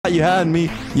You had me.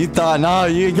 You thought, no,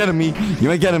 you ain't getting me.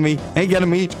 You ain't getting me. Ain't getting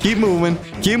me. Keep moving.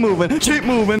 Keep moving. Keep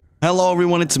moving. Hello,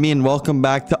 everyone. It's me, and welcome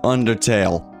back to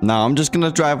Undertale. Now, I'm just gonna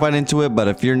drive right into it, but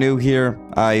if you're new here,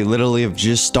 I literally have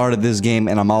just started this game,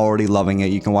 and I'm already loving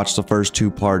it. You can watch the first 2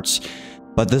 parts,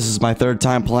 but this is my 3rd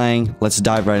time playing. Let's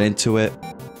dive right into it.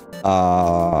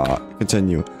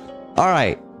 Continue. All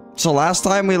right. So last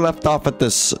time we left off at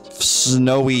this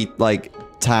snowy, like,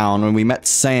 town when we met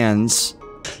Sans.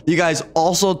 You guys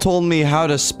also told me how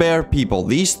to spare people.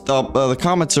 These the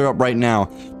comments are up right now.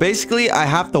 Basically, I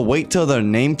have to wait till their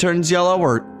name turns yellow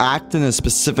or act in a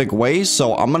specific way,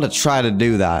 so I'm gonna try to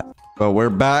do that. But we're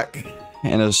back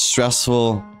in a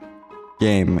stressful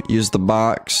game. Use the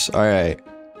box. All right.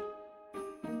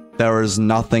 There is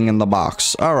nothing in the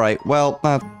box. All right. Well,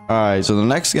 all right. So the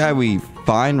next guy we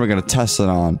find, we're gonna test it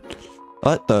on.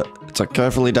 What the? It's a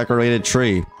carefully decorated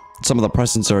tree. Some of the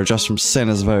presents are just from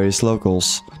Santa's various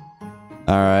locals.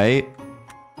 Alright.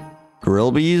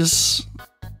 Grillby's.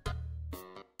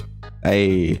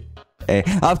 Hey. Hey.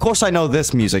 Of course I know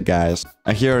this music, guys.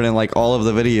 I hear it in like all of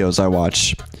the videos I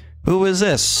watch. Who is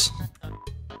this?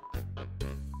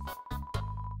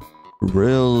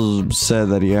 Grills said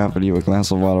that he offered you a glass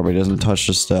of water, but he doesn't touch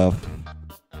the stuff.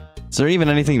 Is there even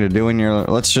anything to do in here?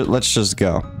 Let's just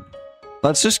go.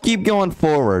 Let's just keep going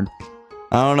forward.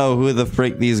 I don't know who the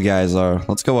freak these guys are.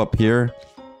 Let's go up here.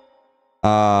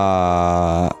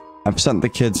 I've sent the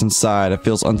kids inside. It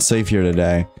feels unsafe here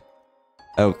today.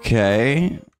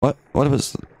 Okay. What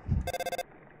was...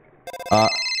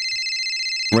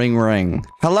 Ring ring.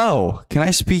 Hello. Can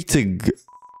I speak to...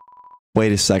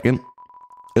 Wait a second.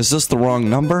 Is this the wrong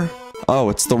number? Oh,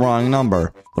 it's the wrong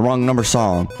number. The wrong number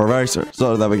song. We're very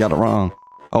sorry that we got it wrong.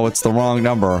 Oh, it's the wrong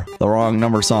number. The wrong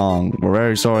number song. We're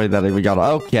very sorry that we got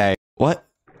it. Okay. What?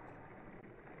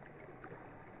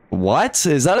 What?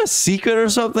 Is that a secret or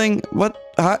something? What?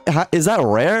 How, is that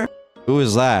rare? Who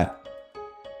is that?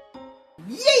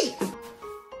 Yeet!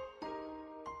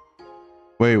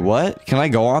 Wait, what? Can I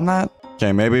go on that?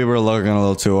 Okay, maybe we're looking a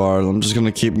little too hard. I'm just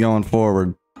gonna keep going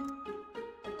forward.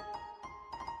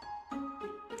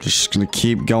 Just gonna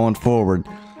keep going forward.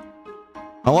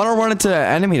 I want to run into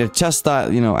an enemy to test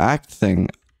that, you know, act thing.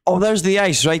 Oh, there's the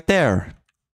ice right there.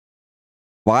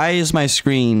 Why is my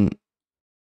screen...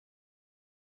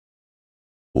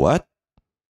 What?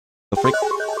 The freak?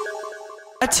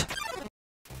 What?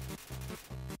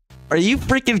 Are you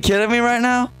freaking kidding me right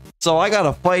now? So I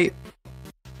gotta fight.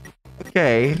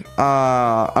 Okay,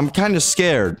 I'm kind of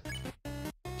scared.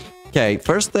 Okay,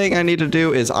 first thing I need to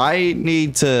do is I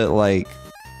need to, like...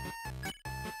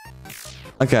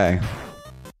 Okay.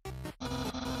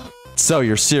 So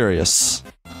you're serious.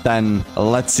 Then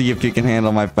let's see if you can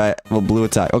handle my blue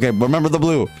attack. Okay, remember the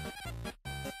blue.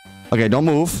 Okay, don't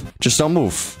move. Just don't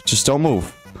move. Just don't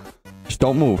move. Just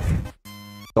don't move.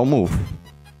 Don't move.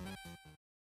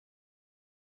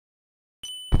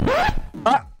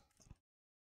 Ah!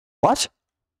 What?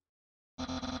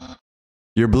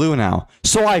 You're blue now.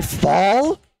 So I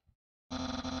fall?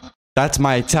 That's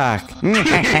my attack.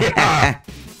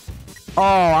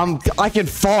 Oh, I can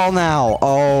fall now.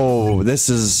 Oh, this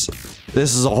is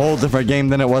a whole different game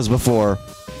than it was before.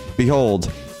 Behold.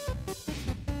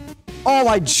 Oh,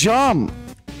 I jump!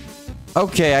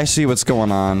 Okay, I see what's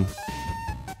going on.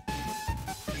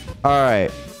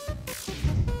 Alright.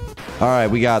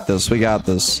 Alright, we got this. We got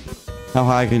this. How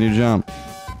high can you jump?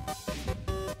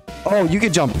 Oh, you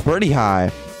can jump pretty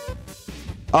high.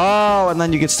 Oh, and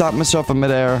then you can stop myself in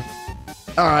midair.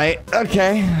 Alright,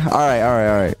 okay. Alright, alright,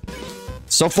 alright.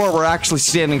 So far, we're actually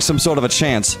standing some sort of a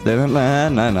chance. I've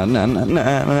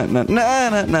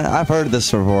heard this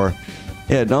before.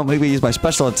 Yeah, don't make me use my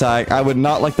special attack. I would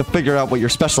not like to figure out what your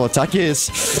special attack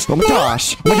is. Oh my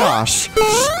gosh. Oh my gosh.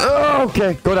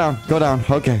 Okay, go down. Go down.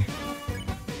 Okay.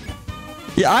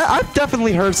 Yeah, I've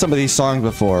definitely heard some of these songs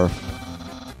before.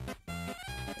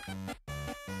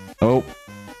 Nope.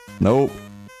 Nope.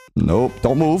 Nope.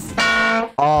 Don't move.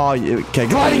 Oh, okay.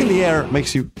 Gliding in the air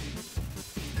makes you...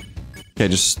 Okay,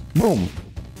 just boom.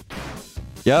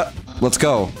 Yep. Let's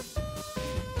go.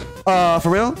 For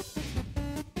real?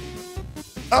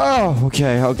 Oh,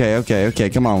 okay.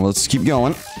 Come on, let's keep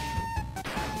going.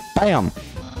 Bam!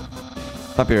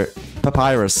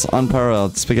 Papyrus,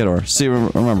 unparalleled spaghetti. See,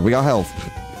 remember, we got health.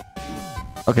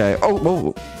 Okay.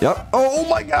 Oh, yep. Oh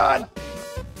my god!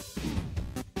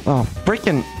 Oh,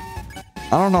 freaking... I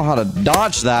don't know how to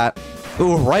dodge that.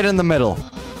 Ooh, right in the middle.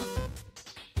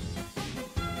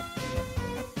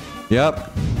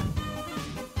 Yep.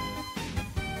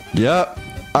 Yep.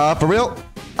 For real?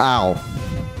 Ow.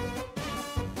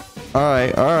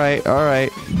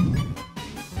 Alright.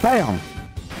 Bam!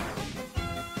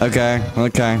 Okay,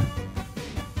 okay.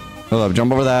 Hold up,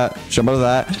 jump over that. Jump over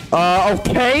that.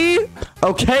 Okay.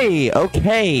 Okay,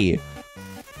 okay.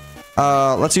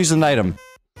 Let's use an item.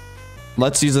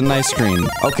 Let's use a nice screen.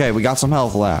 Okay, we got some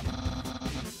health left.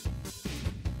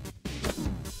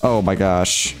 Oh my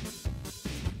gosh.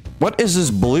 What is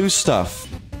this blue stuff?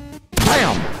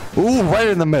 Bam! Ooh, right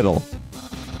in the middle.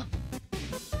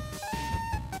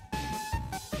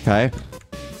 Okay.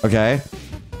 Okay.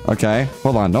 Okay.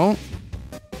 Hold on. Don't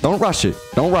rush it.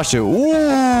 Don't rush it.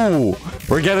 Ooh!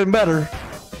 We're getting better.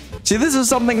 See, this is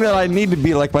something that I need to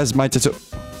be like my tattoo.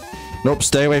 Nope,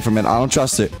 stay away from it. I don't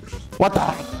trust it. What the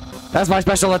heck? That's my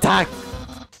special attack.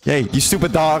 Hey, you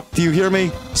stupid dog. Do you hear me?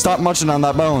 Stop munching on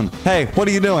that bone. Hey, what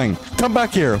are you doing? Come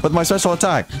back here with my special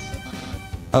attack.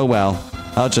 Oh well.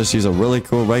 I'll just use a really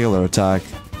cool regular attack.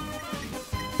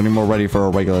 Getting more ready for a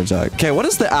regular attack. Okay, what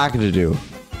does the act to do?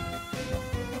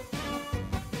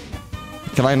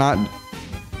 Can I not...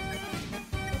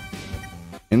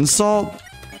 Insult? I'm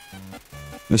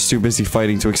just too busy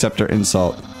fighting to accept her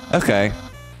insult. Okay.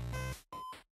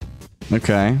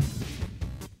 Okay.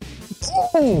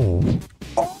 Oh!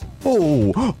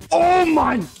 Oh! Oh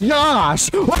my gosh!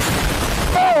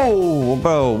 Oh!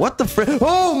 Bro, what the frick?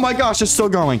 Oh my gosh, it's still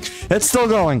going. It's still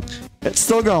going. It's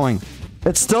still going.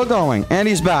 It's still going. And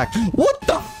he's back. What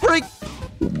the frick?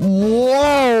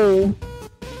 Whoa!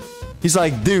 He's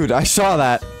like, dude, I saw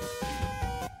that.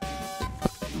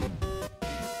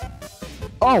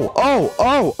 Oh, oh,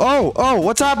 oh, oh, oh,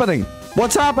 what's happening?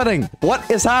 What's happening?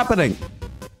 What is happening?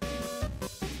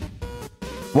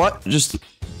 What? Just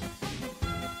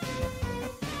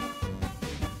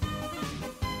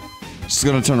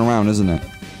gonna turn around, isn't it?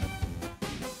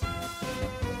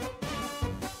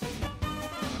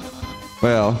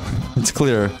 Well, it's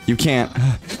clear. You can't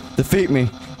defeat me.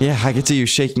 Yeah, I can see you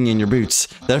shaking in your boots.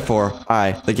 Therefore,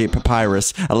 I, the Great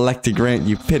Papyrus, elect to grant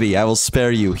you pity. I will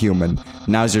spare you, human.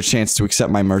 Now's your chance to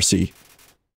accept my mercy.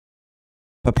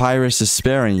 Papyrus is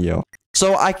sparing you.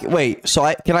 So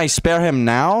can I spare him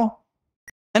now?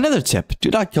 Another tip, do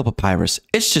not kill Papyrus.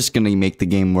 It's just gonna make the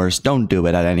game worse. Don't do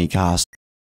it at any cost.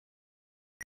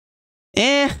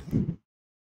 I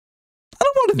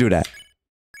don't want to do that.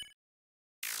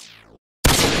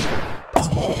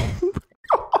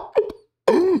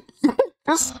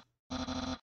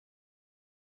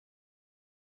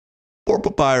 Poor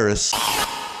Papyrus.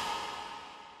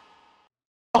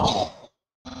 Oh.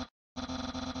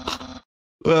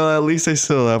 Well, at least I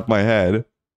still have my head.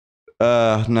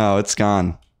 No, it's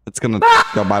gone. It's gonna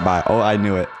go bye-bye. Oh, I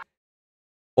knew it.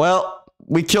 Well,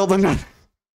 we killed him.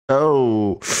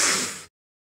 Oh.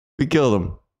 We killed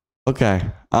him. Okay.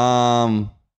 Bro,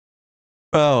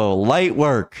 light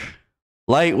work.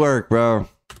 Light work, bro.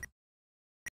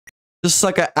 This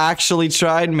sucker actually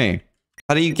tried me.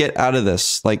 How do you get out of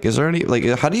this? Like, is there any, like,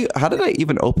 how did I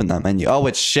even open that menu? Oh,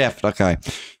 it's shift. Okay.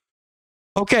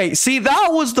 Okay, see, that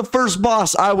was the first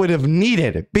boss I would have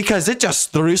needed because it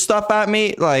just threw stuff at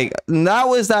me. Like, that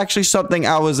was actually something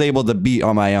I was able to beat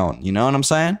on my own. You know what I'm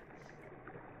saying?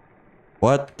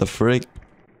 What the freak?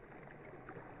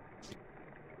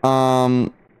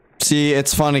 See,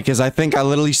 it's funny because I think I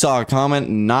literally saw a comment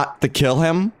not to kill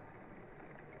him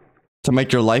to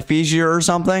make your life easier or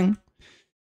something.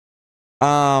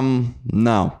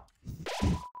 No.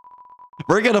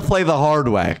 We're gonna play the hard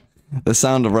way. The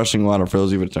sound of rushing water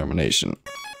fills you with determination.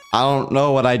 I don't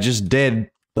know what I just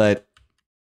did, but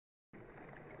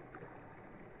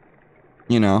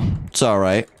you know, it's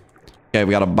alright. Okay,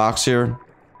 we got a box here.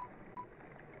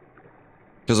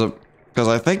 Because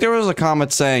I think there was a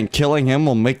comment saying killing him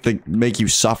will make you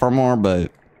suffer more,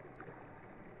 but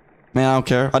man, I don't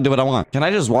care. I'll do what I want. Can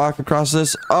I just walk across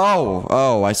this?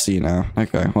 Oh, I see now.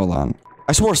 Okay, hold on.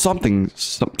 I swore I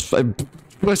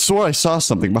swore I saw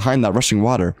something behind that rushing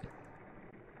water.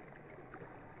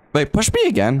 Wait, push me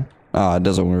again. Oh, it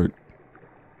doesn't work.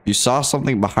 You saw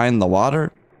something behind the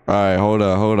water? Alright, hold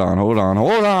on.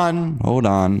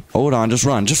 Just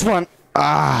run.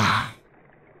 Ah.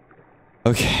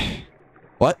 Okay.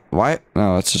 What? Why?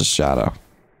 No, it's just a shadow.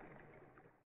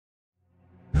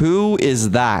 Who is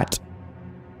that?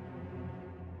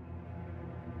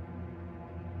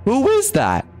 Who is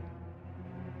that?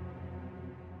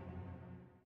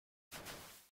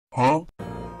 Huh?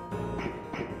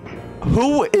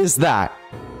 Who is that?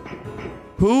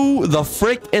 Who the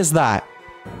frick is that?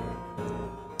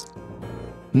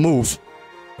 Move.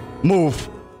 Move.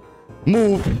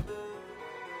 Move.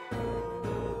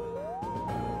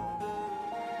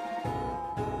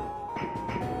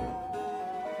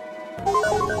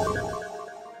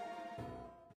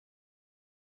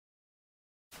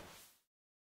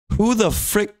 Who the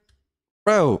frick?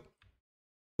 Bro.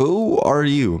 Who are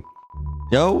you?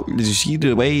 Yo, did you see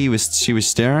the way she was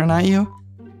staring at you?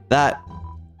 That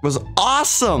was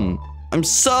awesome. I'm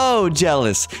so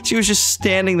jealous. She was just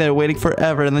standing there waiting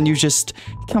forever, and then you just...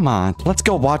 Come on, let's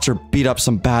go watch her beat up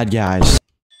some bad guys.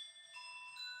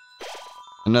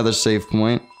 Another save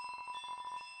point.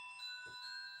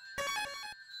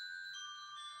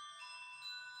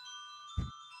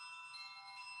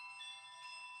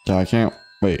 Yeah, I can't...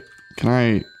 Wait, can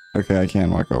I... Okay, I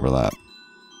can walk over that.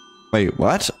 Wait,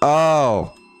 what?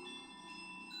 Oh.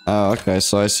 Oh, okay,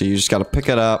 so I see. You just gotta pick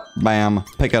it up. Bam.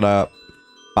 Pick it up.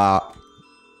 Bop.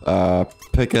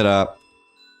 Pick it up.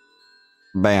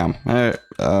 Bam. And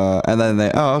then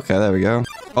they... Oh, okay, there we go.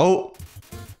 Oh.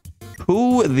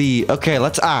 Who the... Okay,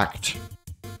 let's act.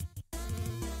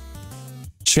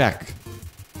 Check.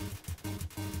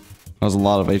 That was a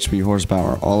lot of HP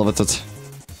horsepower. All of it's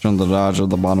from the dodge at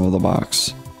the bottom of the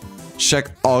box.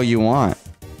 Check all you want.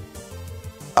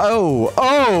 Oh,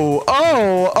 oh,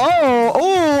 oh, oh,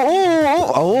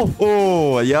 oh, oh,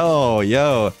 oh,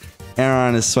 yo.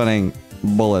 Aaron is sweating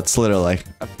bullets, literally.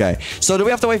 Okay, so do we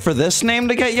have to wait for this name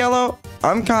to get yellow?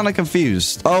 I'm kind of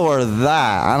confused. Oh, or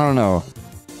that. I don't know.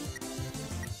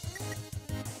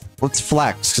 Let's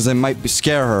flex, because it might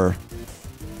scare her.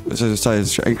 Any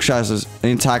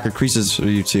attack increases for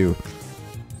you too.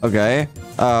 Okay.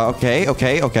 Okay.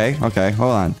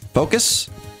 Hold on. Focus.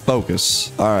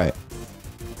 Alright.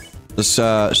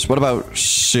 Just, what about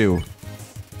shoe?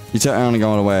 You tell only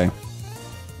going away.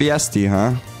 BSD,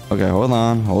 huh? Okay, hold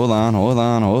on.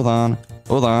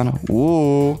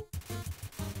 Woo.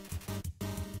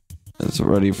 It's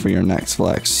ready for your next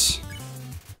flex.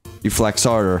 You flex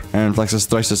harder. Aaron flexes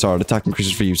thrice as hard. Attack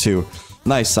increases for you too.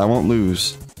 Nice, I won't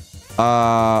lose.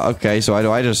 Okay, so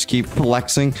do I just keep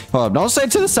flexing? Hold up, don't stay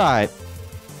to the side.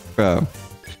 Bro.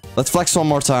 Let's flex one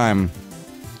more time.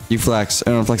 You flex.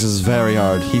 Aaron flexes very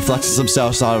hard. He flexes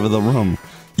himself out of the room.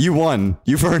 You won.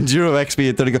 You've earned 0 XP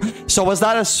at 30 go. So was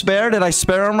that a spare? Did I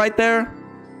spare him right there?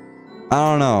 I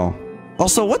don't know.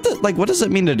 Also, what does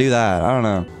it mean to do that? I don't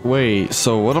know. Wait,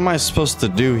 so what am I supposed to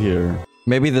do here?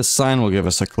 Maybe this sign will give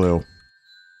us a clue.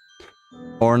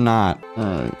 Or not.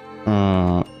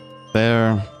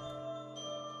 There.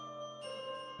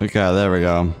 Okay, there we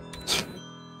go.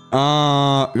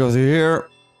 Go through here.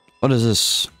 What is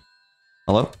this?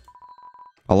 Hello?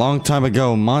 A long time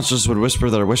ago, monsters would whisper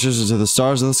their wishes into the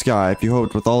stars in the sky. If you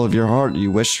hoped with all of your heart,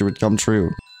 you wished it would come true.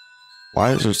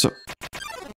 Why is there so...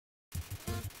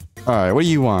 Alright, what do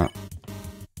you want?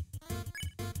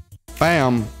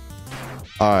 Bam!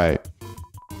 Alright.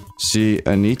 See,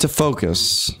 I need to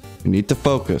focus.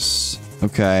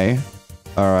 Okay.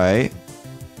 Alright.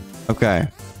 Okay.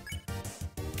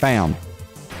 Bam.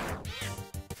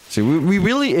 See, we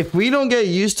really, if we don't get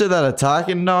used to that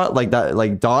attacking, not like that,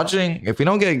 like dodging, if we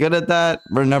don't get good at that,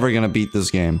 we're never gonna beat this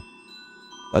game.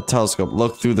 A telescope.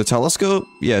 Look through the telescope?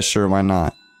 Yeah, sure, why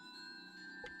not?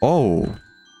 Oh.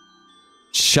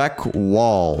 Check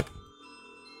wall.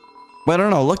 Wait,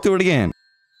 no, look through it again. It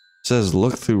says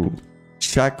look through.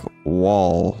 Check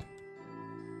wall.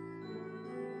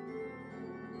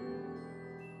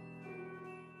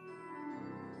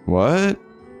 What?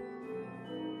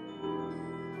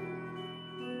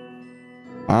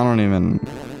 I don't even...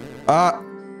 I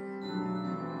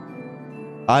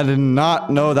did not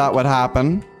know that would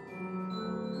happen.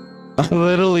 I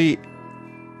literally...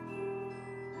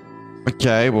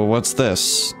 Okay, well, what's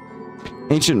this?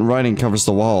 Ancient writing covers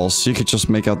the walls, so you could just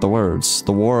make out the words.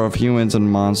 The war of humans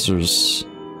and monsters.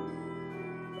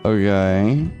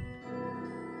 Okay.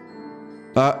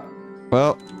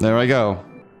 Well, there I go.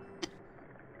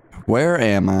 Where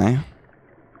am I?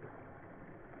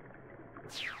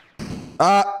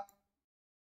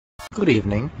 Good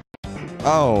evening.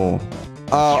 Oh.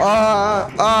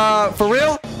 For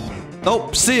real?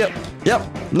 Nope, see it. Yep,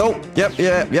 nope, yep.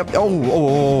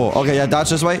 Oh, okay, yeah,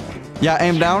 dodge this way. Yeah,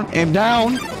 aim down.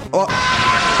 Oh,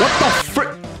 what the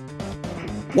frick?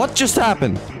 What just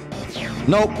happened?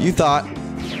 Nope, you thought.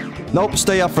 Nope,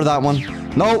 stay up for that one.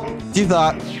 Nope, you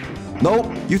thought. Nope,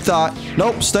 you thought.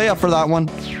 Nope, stay up for that one.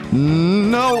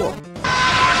 No.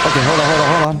 Okay, hold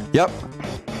on. Yep.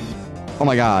 Oh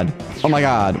my god.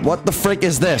 What the frick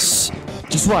is this?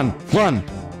 Just run. Oh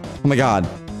my god.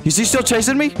 Is he still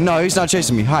chasing me? No, he's not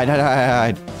chasing me.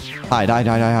 Hide.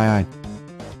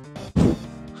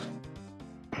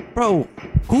 Bro,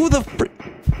 who the frick?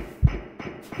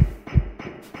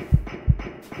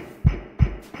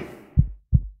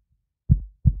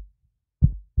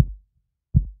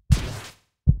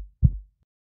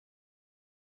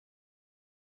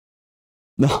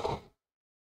 No.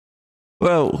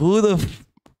 Bro, who the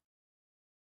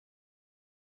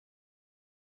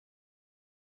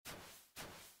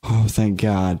Oh, thank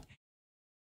God.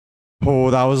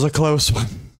 Oh, that was a close one.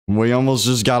 We almost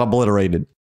just got obliterated.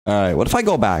 All right, what if I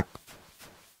go back?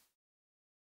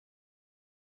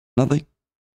 Nothing?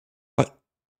 What?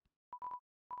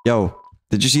 Yo,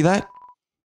 did you see that?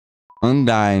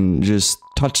 Undyne just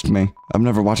touched me. I'm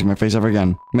never watching my face ever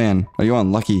again. Man, are you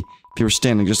unlucky? If you were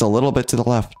standing just a little bit to the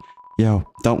left. Yo,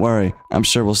 don't worry. I'm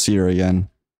sure we'll see her again.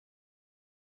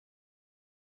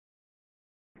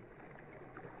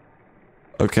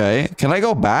 Okay, can I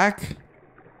go back?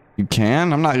 You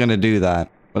can? I'm not gonna do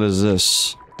that. What is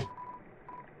this?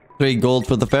 3 gold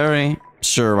for the ferry?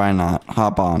 Sure, why not?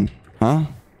 Hop on. Huh?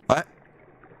 What?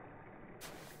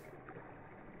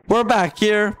 We're back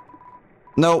here.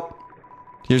 Nope.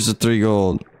 Here's the 3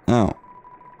 gold. Oh.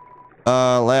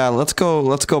 Yeah, let's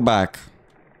go back.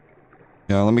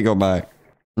 Yeah, let me go back.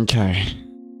 Okay.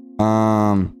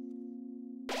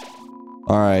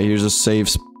 Alright, here's a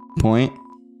save point.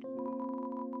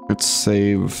 Let's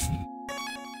save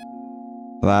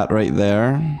that right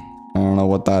there. I don't know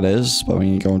what that is, but we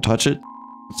need to go and touch it.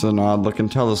 It's an odd looking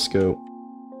telescope.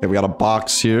 Okay, we got a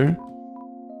box here.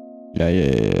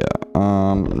 Yeah.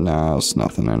 No, it's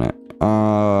nothing in it.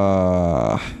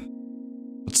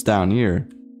 What's down here?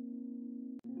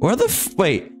 Where the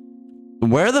frick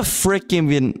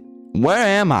even, where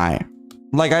am I?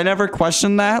 Like, I never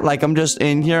questioned that. Like, I'm just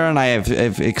in here and I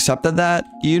have accepted that.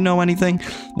 Do you know anything?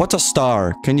 What's a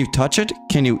star? Can you touch it?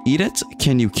 Can you eat it?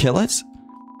 Can you kill it?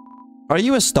 Are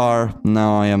you a star?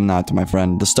 No, I am not, my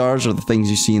friend. The stars are the things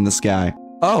you see in the sky.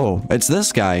 Oh, it's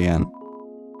this guy again.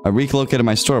 I relocated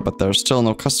my store, but there's still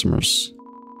no customers.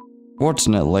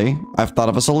 Fortunately, I've thought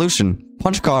of a solution.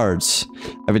 Punch cards.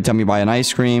 Every time you buy an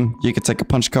ice cream, you can take a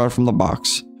punch card from the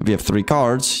box. If you have 3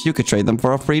 cards, you could trade them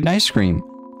for a free ice cream.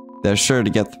 They're sure to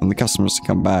get the customers to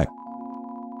come back.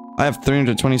 I have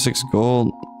 326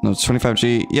 gold. No, it's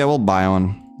 25G. Yeah, we'll buy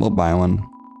one. We'll buy one.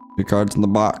 3 cards in the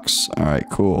box. Alright,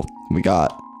 cool. We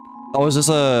got. Oh, is this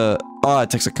a... Oh, it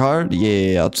takes a card?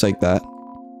 Yeah, I'll take that.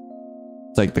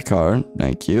 Take the card.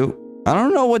 Thank you. I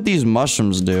don't know what these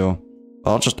mushrooms do.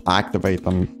 I'll just activate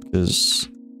them, because...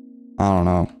 I don't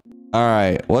know.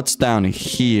 Alright, what's down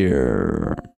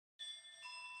here?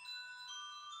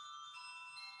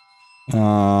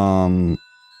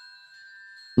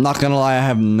 Not gonna lie, I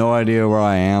have no idea where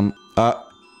I am. Oh,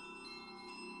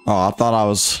 I thought I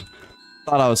was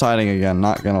hiding again,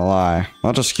 not gonna lie.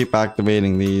 I'll just keep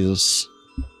activating these.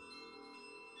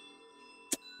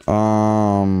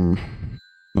 We'll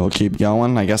keep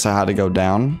going. I guess I had to go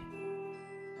down.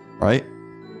 Right?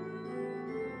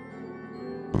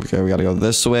 Okay, we gotta go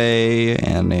this way,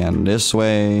 and this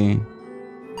way.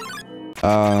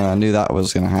 I knew that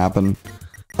was gonna happen.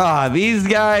 Ah, these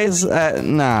guys,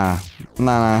 nah.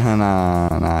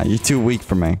 You're too weak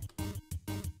for me.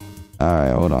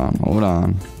 Alright, hold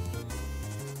on.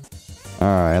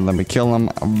 Alright, let me kill him.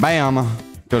 Bam!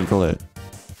 Critical hit.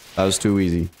 That was too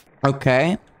easy.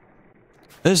 Okay.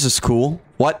 This is cool.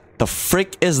 What the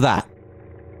frick is that?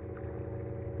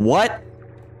 What?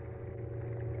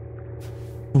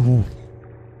 Ooh.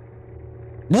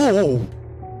 Whoa!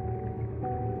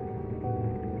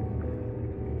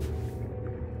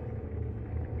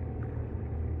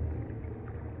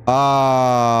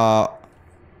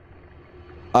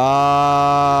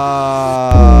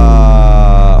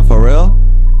 For real?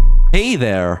 Hey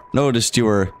there. Noticed you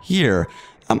were here.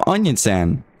 I'm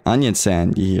Onion-san.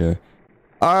 Onion-san, you here?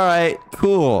 Alright,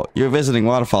 cool. You're visiting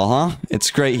Waterfall, huh? It's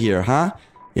great here, huh?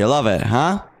 You love it,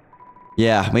 huh?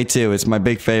 Yeah, me too. It's my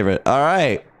big favorite.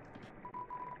 Alright.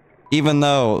 Even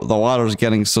though the water's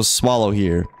getting so swallow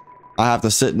here, I have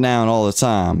to sit down all the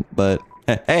time, but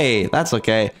hey, that's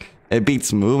okay. It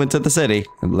beats moving to the city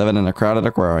and living in a crowded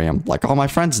aquarium, like all my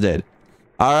friends did.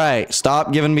 Alright,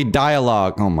 stop giving me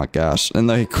dialogue. Oh my gosh. And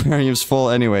the aquarium's full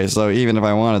anyway, so even if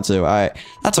I wanted to,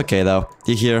 that's okay though.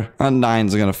 You hear?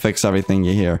 Undyne's gonna fix everything,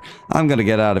 you hear? I'm gonna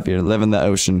get out of here, live in the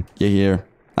ocean, you hear?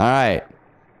 Alright.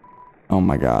 Oh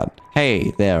my god.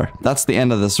 Hey, there. That's the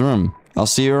end of this room. I'll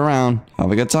see you around.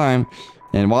 Have a good time.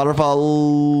 And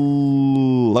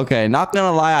Waterfall... Okay, not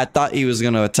gonna lie, I thought he was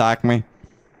gonna attack me.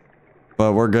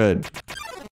 But we're good.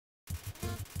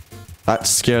 That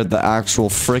scared the actual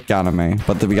frick out of me.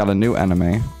 But then we got a new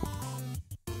enemy.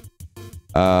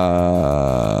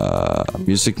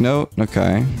 Music note?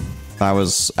 Okay. That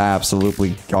was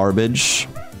absolutely garbage.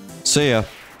 See ya.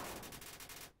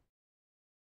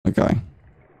 Okay.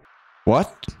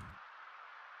 What?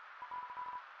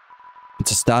 It's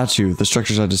a statue. The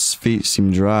structures at his feet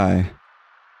seem dry.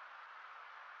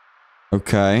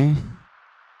 Okay.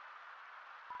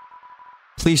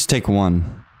 Please take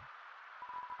one.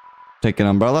 Take an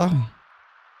umbrella?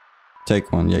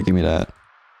 Take one. Yeah, give me that.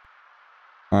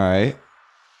 Alright.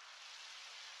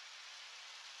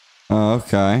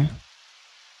 Okay.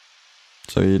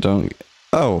 So you don't...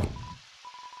 Oh.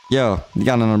 Yo, you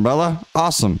got an umbrella?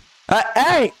 Awesome.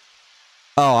 Hey!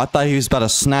 Oh, I thought he was about to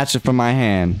snatch it from my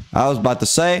hand. I was about to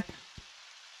say...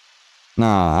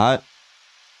 Nah,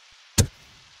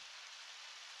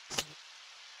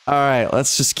 Alright,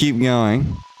 let's just keep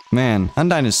going. Man,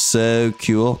 Undyne is so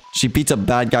cool. She beats up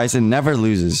bad guys and never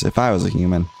loses. If I was a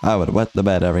human, I would wet the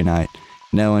bed every night,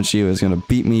 knowing she was gonna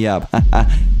beat me up.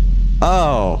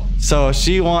 Oh, so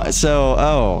she wants... So,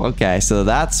 oh, okay, so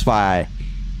that's why...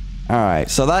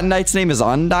 Alright, so that knight's name is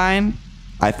Undyne?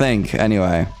 I think,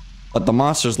 anyway. But the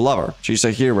monsters love her. She's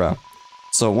a hero.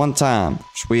 So one time,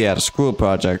 we had a school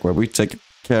project where we take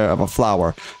care of a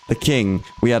flower. The king,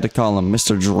 we had to call him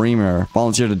Mr. Dreamer,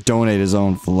 volunteered to donate his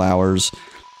own flowers.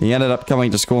 He ended up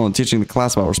coming to school and teaching the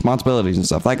class about responsibilities and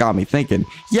stuff. That got me thinking,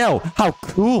 yo, how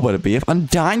cool would it be if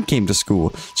Undyne came to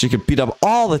school? She could beat up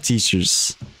all the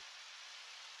teachers.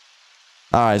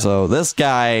 Alright, so this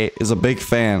guy is a big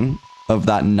fan of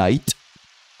that knight.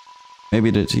 Maybe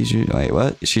the teacher... Wait,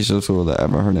 what? She's so cool that I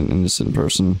ever heard an innocent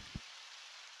person.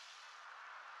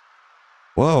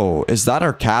 Whoa, is that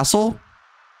her castle?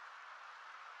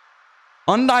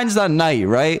 Undyne's that knight,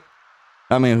 right?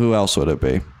 I mean, who else would it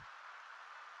be?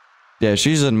 Yeah,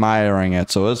 she's admiring it,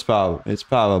 so it's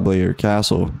probably her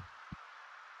castle.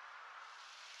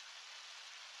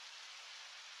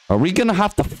 Are we gonna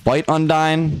have to fight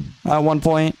Undyne at one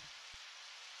point?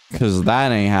 Because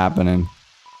that ain't happening.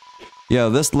 Yo,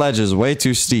 this ledge is way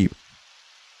too steep.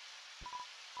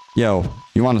 Yo,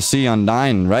 you want to see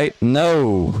Undyne, right?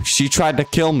 No, she tried to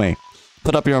kill me.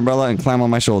 Put up your umbrella and climb on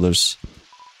my shoulders.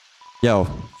 Yo,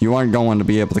 you aren't going to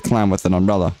be able to climb with an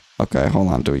umbrella. Okay, hold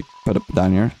on. Do we put it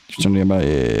down here?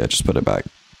 Yeah, just put it back.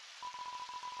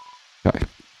 Okay.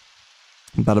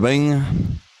 Bada bing.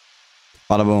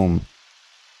 Bada boom.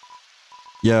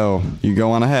 Yo, you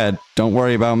go on ahead. Don't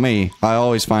worry about me. I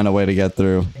always find a way to get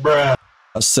through. Bruh.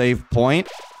 A save point?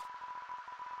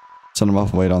 Send him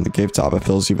off weight on the cave top. It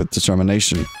fills you with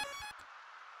determination.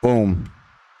 Boom.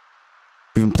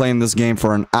 We've been playing this game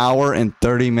for an hour and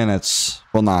 30 minutes.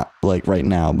 Well, not like right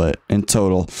now, but in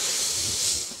total.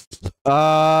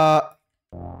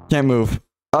 Can't move.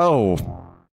 Oh.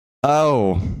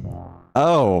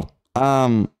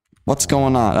 What's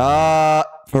going on?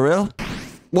 For real?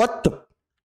 What the?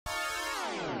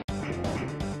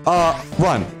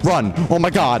 Run. Oh my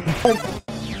god. Oh,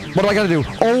 what do I gotta do?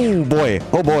 Oh boy.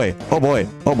 Hold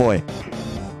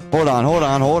on.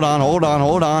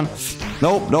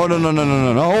 Nope. No.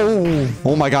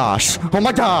 Oh my gosh.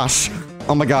 Horror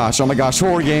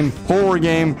game. Oh,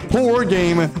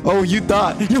 you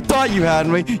thought you had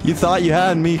me.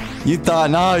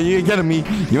 Nah, you ain't getting me.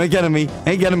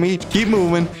 Keep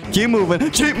moving.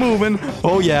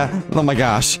 Oh yeah. Oh my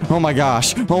gosh.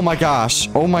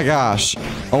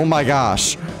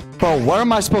 Bro, where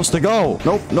am I supposed to go?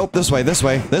 Nope, this way.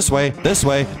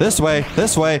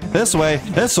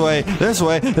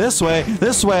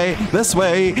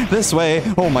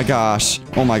 Oh my gosh.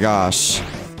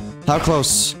 How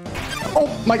close?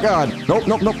 Oh my god. Nope.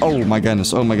 Oh my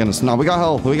goodness. No, we got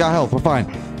health. We're fine.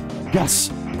 Yes.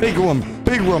 Big room.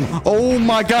 Oh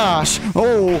my gosh.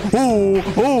 Oh,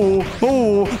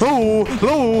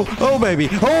 baby.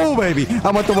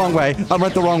 I went the wrong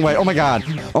way. Oh my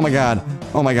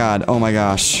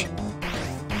gosh.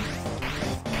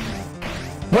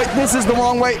 Wait, this is the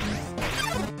wrong way.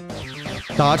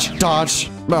 Dodge.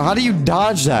 Bro, how do you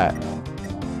dodge that?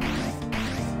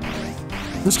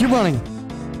 Let's keep running.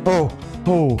 Oh.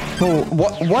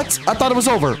 What? I thought it was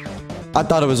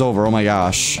over. Oh my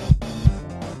gosh.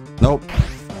 Nope.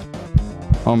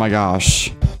 Oh my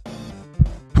gosh.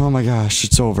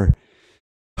 It's over.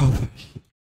 Oh.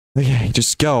 Okay,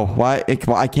 just go. Why?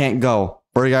 I can't go.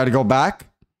 Or you gotta go back?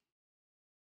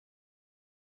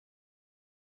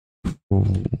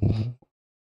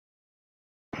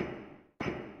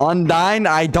 Undyne,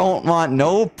 I don't want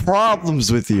no problems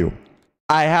with you.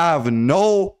 I have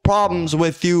no problems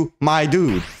with you, my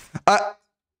dude.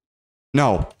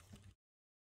 No.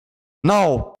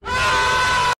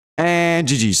 And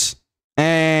GG's.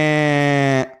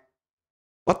 And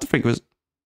what the frick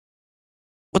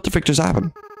just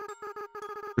happened?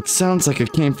 It sounds like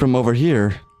it came from over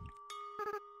here.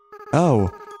 Oh,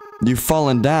 you've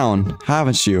fallen down,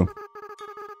 haven't you?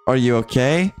 Are you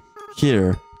okay?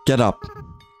 Here, get up.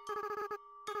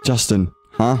 Justin,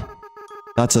 huh?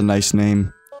 That's a nice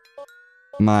name.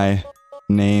 My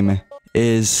name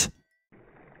is...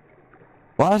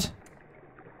 What?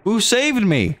 Who saved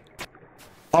me?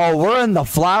 Oh, we're in the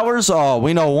flowers? Oh,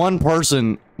 we know one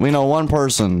person.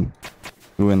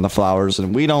 in the flowers,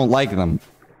 and we don't like them.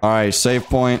 All right, save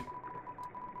point.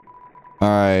 All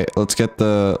right, let's get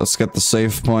the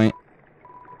save point.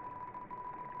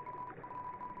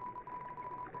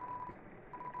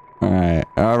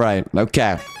 All right,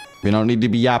 okay. We don't need to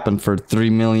be yapping for 3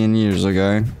 million years,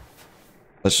 okay?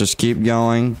 Let's just keep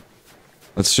going.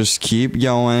 Let's just keep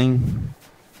going.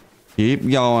 Keep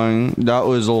going. That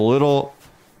was a little...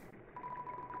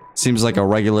 Seems like a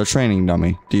regular training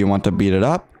dummy. Do you want to beat it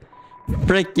up?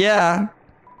 Frick, yeah.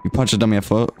 You punch a dummy at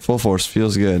full force.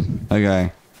 Feels good.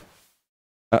 Okay.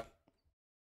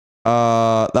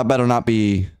 That better not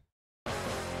be...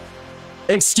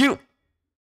 Excuse...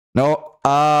 No,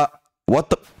 what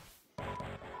the...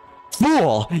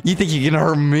 Fool! You think you can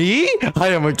hurt me? I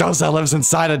am a ghost that lives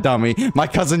inside a dummy. My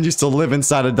cousin used to live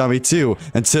inside a dummy too,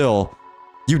 until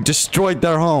you destroyed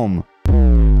their home.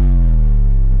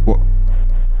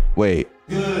 Wait.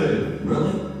 Good.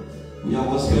 Really? Yo,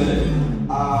 what's good?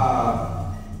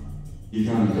 You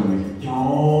trying to kill me?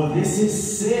 Yo, this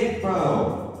is sick,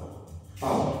 bro.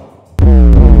 Oh.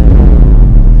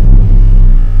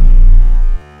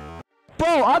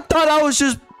 Bro, I thought I was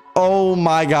just... Oh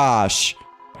my gosh.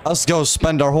 Us go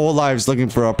spend our whole lives looking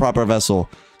for a proper vessel.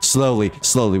 Slowly,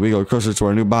 we go closer to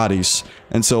our new bodies.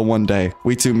 Until one day,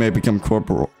 we too may become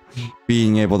corporal.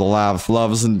 Being able to laugh,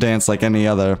 loves, and dance like any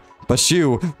other. But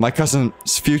you, my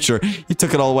cousin's future, he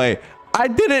took it all away. I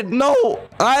didn't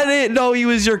know he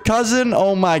was your cousin.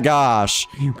 Oh my gosh.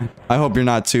 I hope you're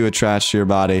not too attached to your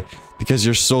body. Because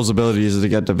your soul's ability is to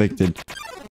get evicted.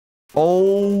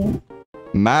 Oh...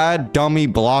 Mad dummy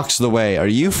blocks the way. Are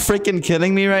you freaking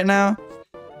kidding me right now?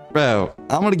 Bro,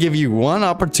 I'm gonna give you one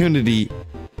opportunity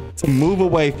to move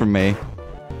away from me.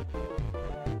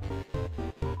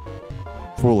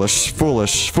 Foolish.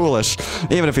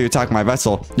 Even if you attack my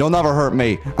vessel, you'll never hurt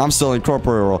me. I'm still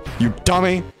incorporeal. You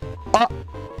dummy.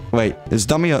 Wait, is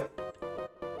dummy a...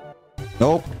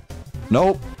 Nope.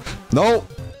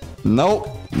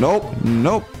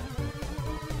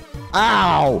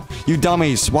 Ow! You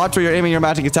dummies. Watch where you're aiming your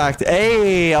magic attack.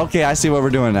 Hey, okay, I see what we're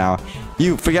doing now.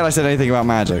 You forget I said anything about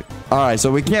magic. Alright, so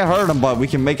we can't hurt him, but we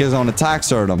can make his own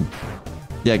attacks hurt him.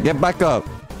 Yeah, get back up.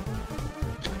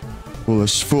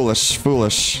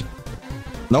 Foolish.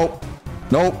 Nope.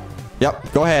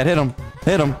 Yep, go ahead, hit him.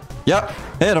 Yep,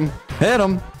 hit him.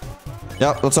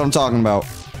 Yep, that's what I'm talking about.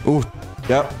 Ooh,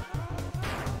 yep,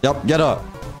 get up.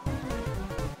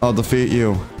 I'll defeat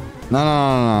you.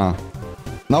 No.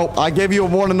 Nope, I gave you a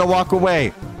warning to walk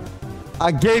away.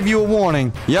 I gave you a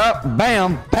warning. Yep,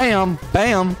 bam.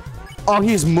 Oh,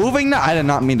 he's moving now? I did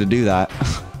not mean to do that.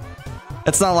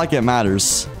 It's not like it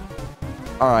matters.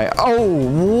 Alright.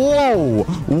 Oh,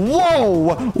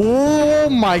 whoa. Oh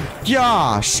my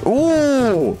gosh.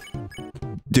 Ooh.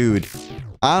 Dude,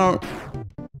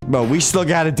 Bro, we still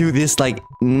gotta do this like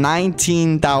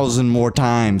 19,000 more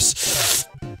times.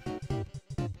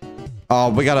 Oh,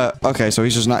 we gotta... Okay, so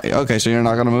he's just not... Okay, so you're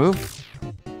not gonna move?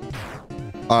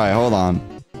 Alright, hold on.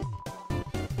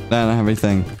 Then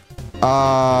everything.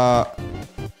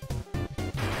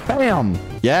 Bam!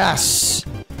 Yes!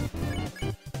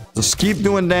 Just keep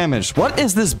doing damage. What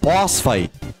is this boss fight?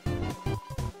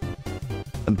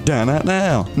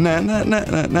 Now.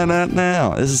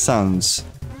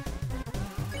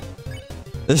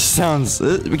 This sounds...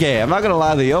 Okay, I'm not gonna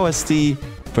lie. The OST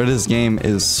for this game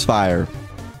is fire.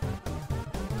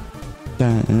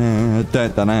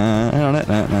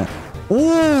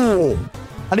 Ooh!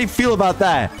 How do you feel about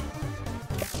that?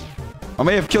 I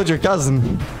may have killed your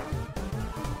cousin.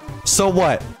 So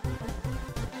what?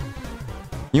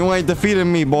 You ain't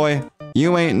defeating me, boy.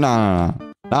 You ain't... No.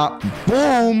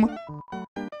 Boom!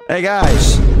 Hey,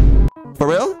 guys. For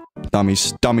real?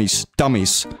 Dummies.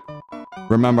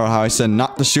 Remember how I said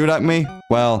not to shoot at me?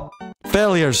 Well,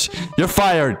 failures. You're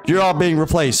fired. You're all being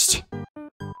replaced.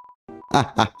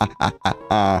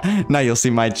 Now you'll see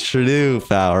my true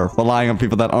power, relying on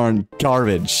people that aren't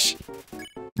garbage.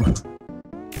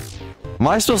 Am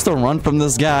I supposed to run from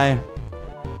this guy?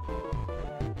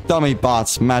 Dummy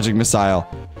bots, magic missile.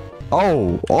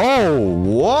 Oh,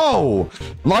 whoa!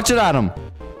 Launch it at him.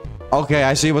 Okay,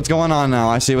 I see what's going on now.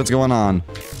 Alright,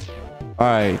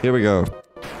 here we go.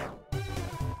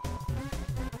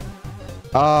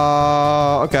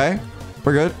 Okay.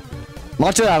 We're good.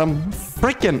 Launch it at him.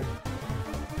 Freaking...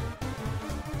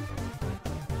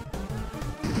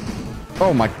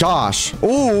 Oh my gosh.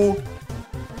 Ooh.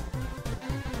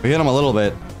 We hit him a little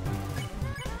bit.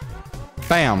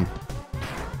 Bam.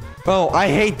 Oh, I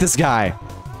hate this guy.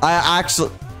 I actually...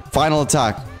 Final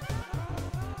attack.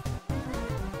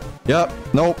 Yep.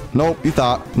 Nope. You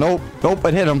thought. Nope.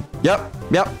 It hit him.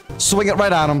 Yep. Swing it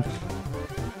right at him.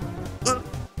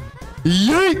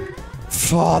 Yeet!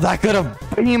 Oh, that could have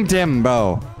beamed him,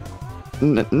 bro.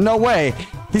 No way.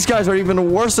 These guys are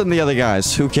even worse than the other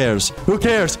guys. Who cares? Who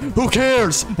cares? Who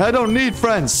cares? I don't need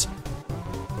friends.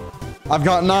 I've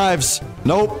got knives.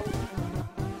 Nope.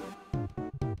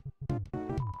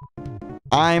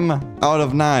 I'm out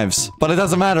of knives, but it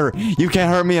doesn't matter. You can't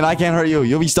hurt me and I can't hurt you.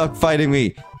 You'll be stuck fighting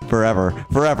me forever,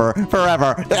 forever,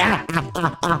 forever.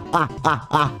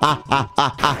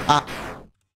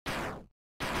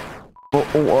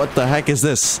 What the heck is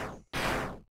this?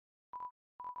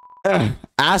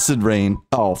 Acid rain.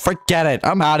 Oh, forget it.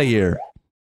 I'm out of here.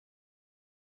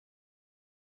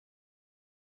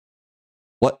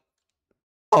 What?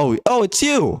 Oh, it's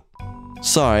you.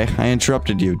 Sorry, I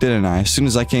interrupted you, didn't I? As soon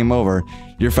as I came over,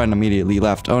 your friend immediately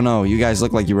left. Oh no, you guys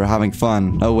look like you were having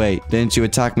fun. Oh wait, didn't you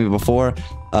attack me before?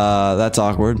 That's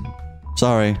awkward.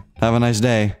 Sorry, have a nice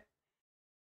day.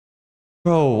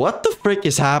 Bro, what the frick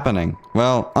is happening?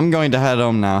 Well, I'm going to head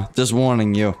home now, just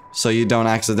warning you, so you don't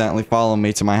accidentally follow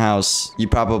me to my house. You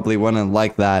probably wouldn't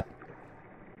like that.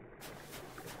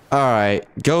 Alright,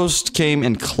 Ghost came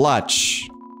in clutch.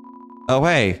 Oh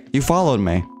hey, you followed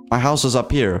me. My house is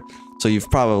up here. So you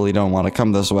probably don't want to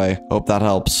come this way. Hope that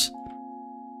helps.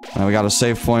 Now we got a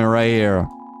save point right here.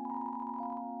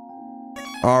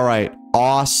 Alright.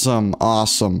 Awesome.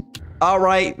 Awesome.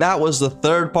 Alright, that was the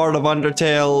third part of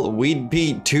Undertale. We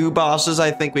beat 2 bosses.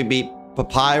 I think we beat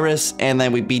Papyrus, and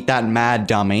then we beat that mad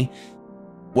dummy.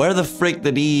 Where the frick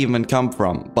did he even come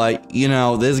from? But, you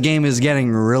know, this game is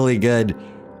getting really good.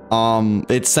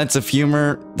 Its sense of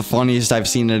humor, the funniest I've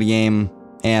seen in a game.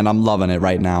 And I'm loving it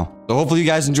right now. So hopefully you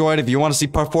guys enjoyed. If you want to see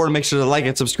part 4, make sure to like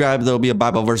and subscribe. There'll be a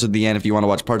Bible verse at the end. If you want to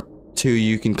watch part 2,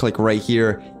 you can click right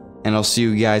here. And I'll see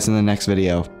you guys in the next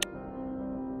video.